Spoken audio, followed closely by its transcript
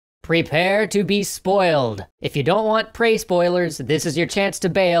Prepare to be spoiled. If you don't want Prey spoilers, this is your chance to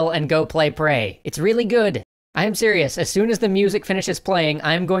bail and go play Prey. It's really good. I am serious, as soon as the music finishes playing,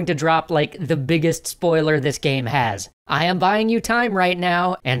 I'm going to drop like the biggest spoiler this game has. I am buying you time right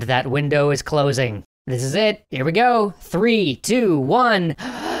now, and that window is closing. This is it. Here we go. 3, 2, 1.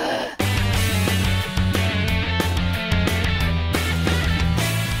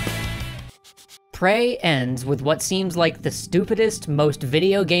 Prey ends with what seems like the stupidest, most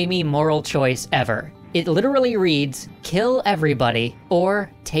video gamey moral choice ever. It literally reads, kill everybody,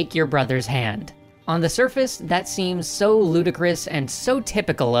 or take your brother's hand. On the surface, that seems so ludicrous and so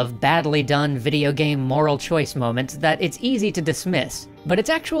typical of badly done video game moral choice moments that it's easy to dismiss. But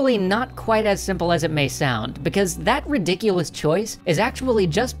it's actually not quite as simple as it may sound, because that ridiculous choice is actually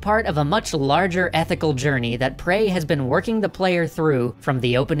just part of a much larger ethical journey that Prey has been working the player through from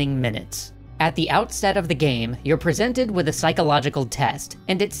the opening minutes. At the outset of the game, you're presented with a psychological test,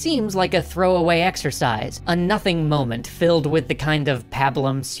 and it seems like a throwaway exercise, a nothing moment filled with the kind of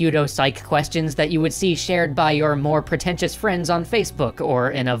pablum pseudo-psych questions that you would see shared by your more pretentious friends on Facebook or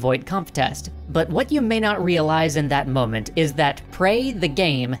in a Voight Comp test. But what you may not realize in that moment is that Prey the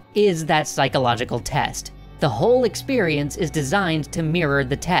game is that psychological test. The whole experience is designed to mirror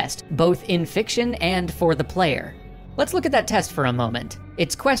the test, both in fiction and for the player. Let's look at that test for a moment.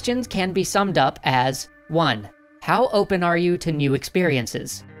 Its questions can be summed up as 1. How open are you to new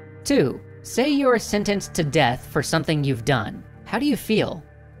experiences? 2. Say you're sentenced to death for something you've done. How do you feel?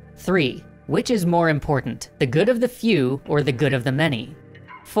 3. Which is more important, the good of the few or the good of the many?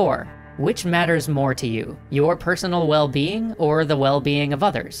 4. Which matters more to you, your personal well-being or the well-being of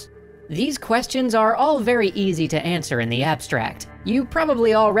others? These questions are all very easy to answer in the abstract. You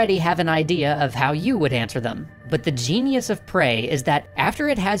probably already have an idea of how you would answer them. But the genius of Prey is that after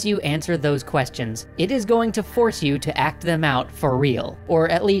it has you answer those questions, it is going to force you to act them out for real, or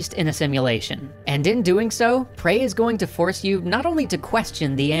at least in a simulation. And in doing so, Prey is going to force you not only to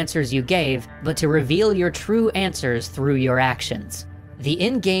question the answers you gave, but to reveal your true answers through your actions. The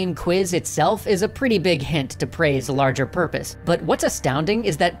in-game quiz itself is a pretty big hint to Prey's larger purpose, but what's astounding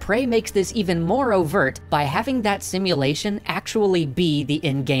is that Prey makes this even more overt by having that simulation actually be the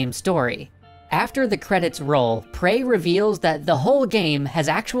in-game story. After the credits roll, Prey reveals that the whole game has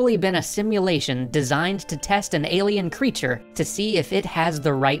actually been a simulation designed to test an alien creature to see if it has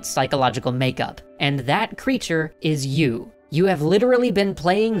the right psychological makeup. And that creature is you. You have literally been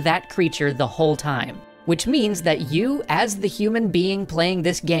playing that creature the whole time. Which means that you, as the human being playing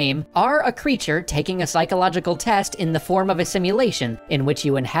this game, are a creature taking a psychological test in the form of a simulation, in which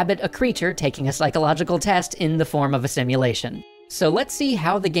you inhabit a creature taking a psychological test in the form of a simulation. So let's see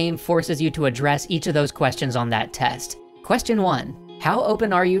how the game forces you to address each of those questions on that test. Question 1. How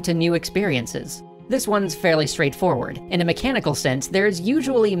open are you to new experiences? This one's fairly straightforward. In a mechanical sense, there's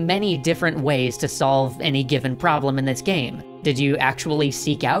usually many different ways to solve any given problem in this game. Did you actually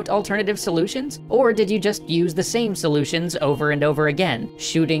seek out alternative solutions? Or did you just use the same solutions over and over again,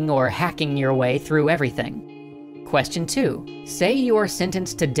 shooting or hacking your way through everything? Question 2. Say you're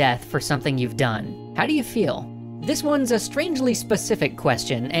sentenced to death for something you've done. How do you feel? This one's a strangely specific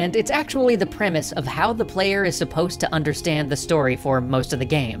question, and it's actually the premise of how the player is supposed to understand the story for most of the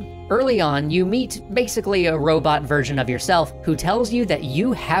game. Early on, you meet basically a robot version of yourself who tells you that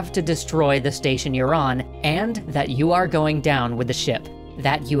you have to destroy the station you're on, and that you are going down with the ship.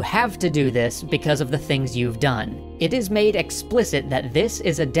 That you have to do this because of the things you've done. It is made explicit that this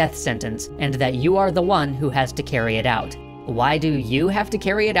is a death sentence, and that you are the one who has to carry it out. Why do you have to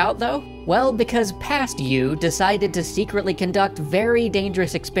carry it out, though? Well, because past you decided to secretly conduct very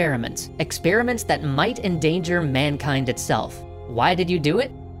dangerous experiments. Experiments that might endanger mankind itself. Why did you do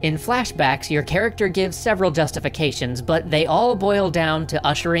it? In flashbacks, your character gives several justifications, but they all boil down to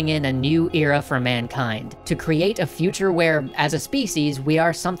ushering in a new era for mankind. To create a future where, as a species, we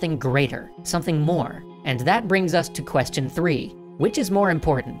are something greater, something more. And that brings us to question 3. Which is more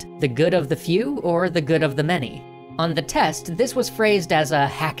important, the good of the few or the good of the many? On the test, this was phrased as a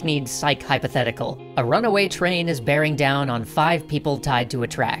hackneyed psych hypothetical. A runaway train is bearing down on 5 people tied to a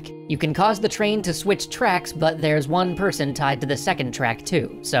track. You can cause the train to switch tracks, but there's one person tied to the second track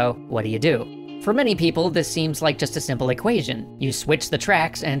too, so what do you do? For many people, this seems like just a simple equation. You switch the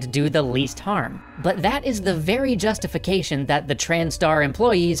tracks and do the least harm. But that is the very justification that the TranStar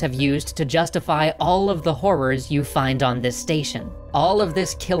employees have used to justify all of the horrors you find on this station. All of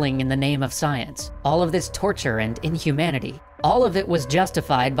this killing in the name of science. All of this torture and inhumanity. All of it was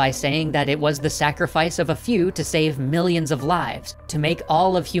justified by saying that it was the sacrifice of a few to save millions of lives, to make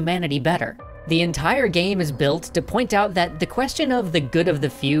all of humanity better. The entire game is built to point out that the question of the good of the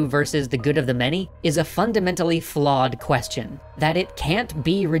few versus the good of the many is a fundamentally flawed question, that it can't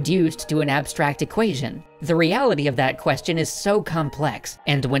be reduced to an abstract equation. The reality of that question is so complex,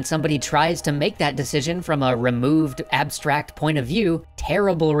 and when somebody tries to make that decision from a removed, abstract point of view,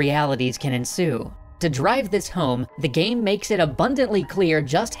 terrible realities can ensue. To drive this home, the game makes it abundantly clear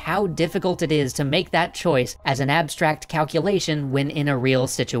just how difficult it is to make that choice as an abstract calculation when in a real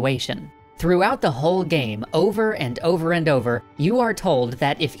situation. Throughout the whole game, over and over and over, you are told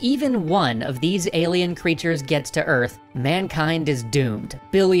that if even one of these alien creatures gets to Earth, mankind is doomed.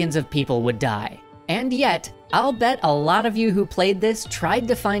 Billions of people would die. And yet, I'll bet a lot of you who played this tried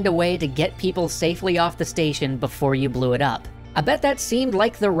to find a way to get people safely off the station before you blew it up. I bet that seemed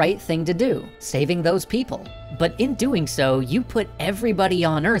like the right thing to do, saving those people. But in doing so, you put everybody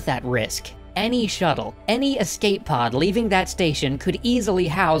on Earth at risk. Any shuttle, any escape pod leaving that station could easily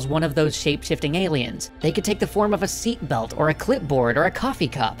house one of those shape-shifting aliens. They could take the form of a seatbelt or a clipboard or a coffee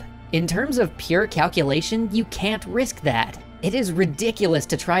cup. In terms of pure calculation, you can't risk that. It is ridiculous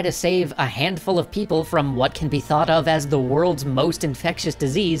to try to save a handful of people from what can be thought of as the world's most infectious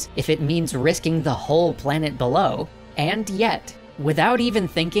disease if it means risking the whole planet below. And yet, without even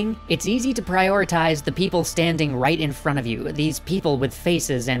thinking, it's easy to prioritize the people standing right in front of you, these people with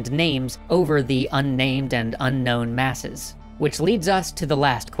faces and names, over the unnamed and unknown masses. Which leads us to the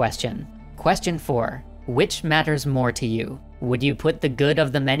last question. Question 4. Which matters more to you? Would you put the good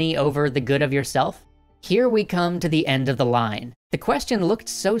of the many over the good of yourself? Here we come to the end of the line. The question looked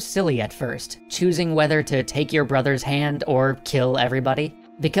so silly at first, choosing whether to take your brother's hand or kill everybody.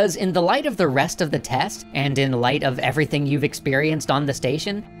 Because in the light of the rest of the test, and in light of everything you've experienced on the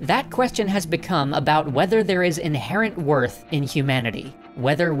station, that question has become about whether there is inherent worth in humanity,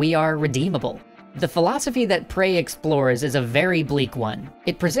 whether we are redeemable. The philosophy that Prey explores is a very bleak one.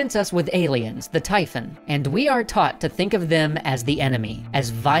 It presents us with aliens, the Typhon, and we are taught to think of them as the enemy,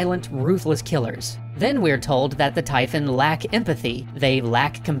 as violent, ruthless killers. Then we're told that the Typhon lack empathy, they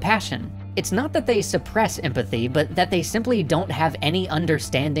lack compassion. It's not that they suppress empathy, but that they simply don't have any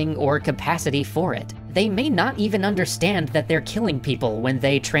understanding or capacity for it. They may not even understand that they're killing people when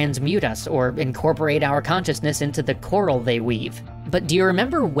they transmute us or incorporate our consciousness into the coral they weave. But do you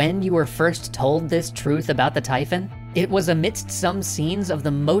remember when you were first told this truth about the Typhon? It was amidst some scenes of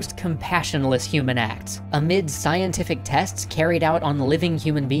the most compassionless human acts, amid scientific tests carried out on living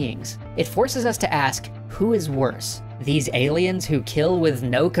human beings. It forces us to ask, who is worse? These aliens who kill with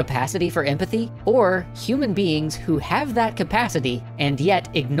no capacity for empathy, or human beings who have that capacity and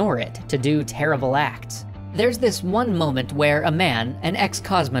yet ignore it to do terrible acts? There's this one moment where a man, an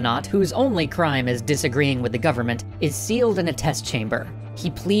ex-cosmonaut whose only crime is disagreeing with the government, is sealed in a test chamber.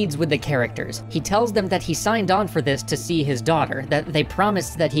 He pleads with the characters. He tells them that he signed on for this to see his daughter, that they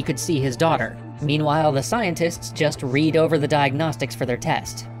promised that he could see his daughter. Meanwhile, the scientists just read over the diagnostics for their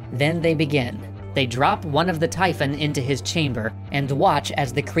test. Then they begin. They drop one of the Typhon into his chamber and watch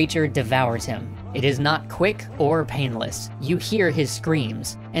as the creature devours him. It is not quick or painless. You hear his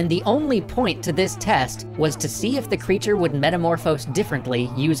screams. And the only point to this test was to see if the creature would metamorphose differently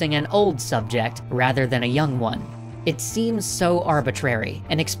using an old subject rather than a young one. It seems so arbitrary,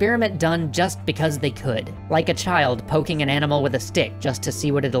 an experiment done just because they could, like a child poking an animal with a stick just to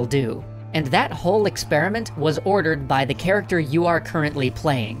see what it'll do. And that whole experiment was ordered by the character you are currently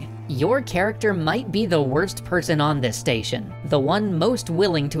playing. Your character might be the worst person on this station, the one most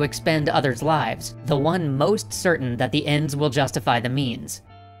willing to expend others' lives, the one most certain that the ends will justify the means.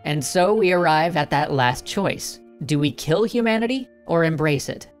 And so we arrive at that last choice. Do we kill humanity or embrace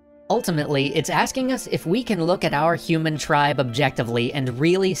it? Ultimately, it's asking us if we can look at our human tribe objectively and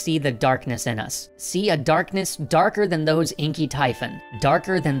really see the darkness in us. See a darkness darker than those inky Typhon,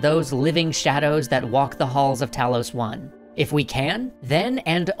 darker than those living shadows that walk the halls of Talos 1. If we can, then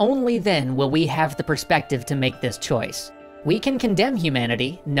and only then will we have the perspective to make this choice. We can condemn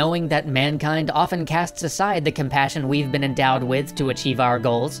humanity, knowing that mankind often casts aside the compassion we've been endowed with to achieve our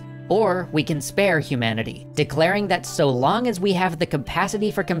goals, or we can spare humanity, declaring that so long as we have the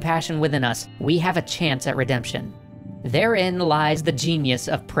capacity for compassion within us, we have a chance at redemption. Therein lies the genius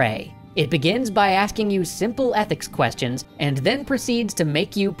of Prey. It begins by asking you simple ethics questions, and then proceeds to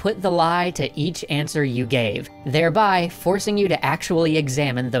make you put the lie to each answer you gave, thereby forcing you to actually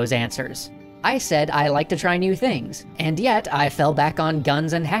examine those answers. I said I like to try new things, and yet I fell back on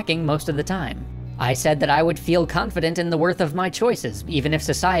guns and hacking most of the time. I said that I would feel confident in the worth of my choices, even if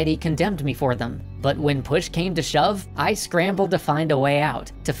society condemned me for them. But when push came to shove, I scrambled to find a way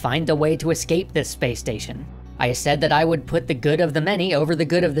out, to find a way to escape this space station. I said that I would put the good of the many over the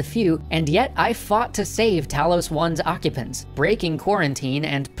good of the few, and yet I fought to save Talos 1's occupants, breaking quarantine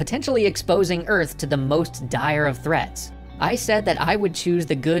and potentially exposing Earth to the most dire of threats. I said that I would choose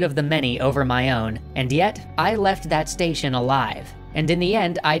the good of the many over my own, and yet I left that station alive. And in the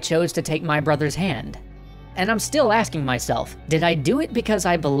end, I chose to take my brother's hand. And I'm still asking myself, did I do it because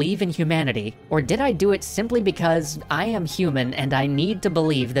I believe in humanity, or did I do it simply because I am human and I need to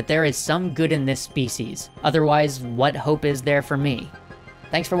believe that there is some good in this species? Otherwise, what hope is there for me?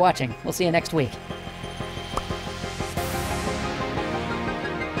 Thanks for watching. We'll see you next week.